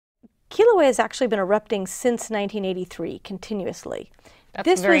Kilauea has actually been erupting since 1983, continuously.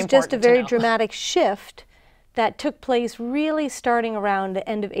 This was just a very dramatic shift that took place really starting around the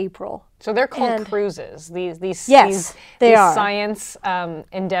end of April. So they're called cruises. These science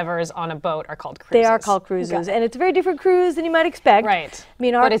endeavors on a boat are called cruises. They are called cruises, and it's a very different cruise than you might expect. Right. I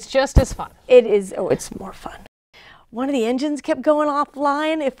mean, but it's just as fun. It is. Oh, it's more fun. One of the engines kept going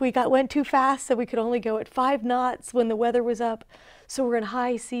offline if we went too fast, so we could only go at 5 knots when the weather was up. So we're in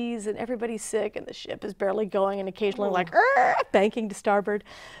high seas, and everybody's sick, and the ship is barely going, and occasionally like banking to starboard.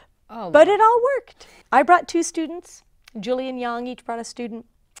 But it all worked. I brought 2 students. Julie and Yang each brought a student.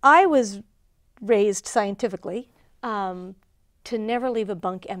 I was raised scientifically to never leave a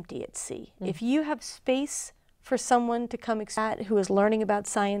bunk empty at sea. If you have space for someone to come who is learning about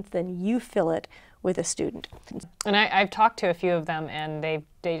science, then you fill it with a student. And I've talked to a few of them, and they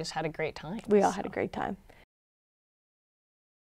just had a great time. We all had a great time.